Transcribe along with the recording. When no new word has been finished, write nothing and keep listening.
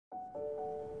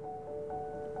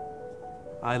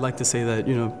I like to say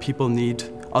that, people need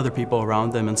other people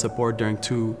around them and support during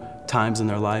two times in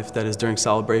their life. That is during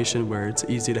celebration, where it's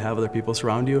easy to have other people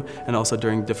surround you, and also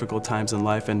during difficult times in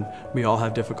life, and we all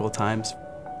have difficult times.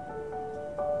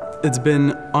 It's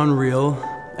been unreal,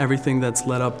 everything that's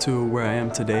led up to where I am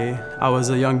today. I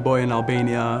was a young boy in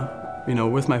Albania,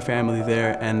 with my family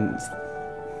there, and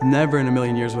never in a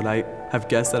million years would I have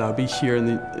guessed that I would be here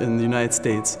in the United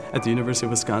States at the University of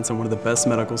Wisconsin, one of the best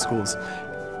medical schools.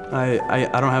 I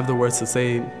don't have the words to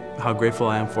say how grateful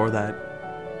I am for that.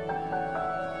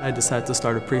 I decided to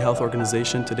start a pre-health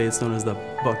organization. Today it's known as the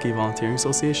Bucky Volunteering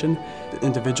Association. The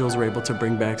individuals were able to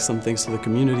bring back some things to the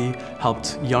community,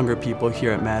 helped younger people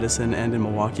here at Madison and in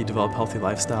Milwaukee develop healthy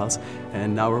lifestyles,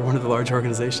 and now we're one of the large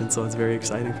organizations, so it's very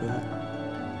exciting for that.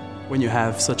 When you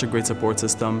have such a great support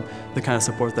system, the kind of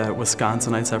support that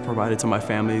Wisconsinites have provided to my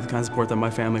family, the kind of support that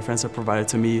my family friends have provided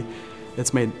to me,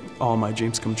 it's made all my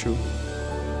dreams come true.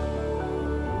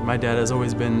 My dad has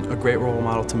always been a great role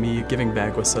model to me. Giving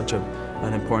back was such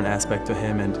an important aspect to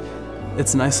him, and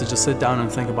it's nice to just sit down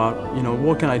and think about,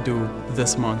 what can I do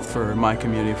this month for my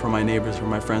community, for my neighbors, for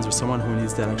my friends, or someone who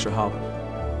needs that extra help.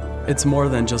 It's more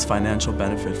than just financial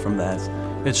benefit from that.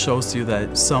 It shows to you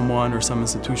that someone or some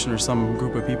institution or some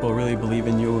group of people really believe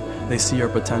in you, they see your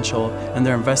potential, and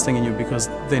they're investing in you because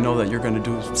they know that you're going to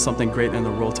do something great in the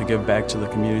world to give back to the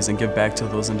communities and give back to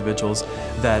those individuals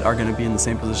that are going to be in the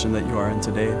same position that you are in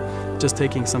today. Just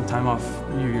taking some time off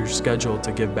your schedule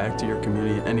to give back to your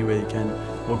community any way you can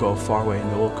will go a far way,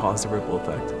 and it will cause the ripple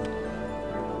effect.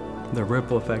 The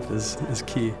ripple effect is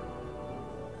key.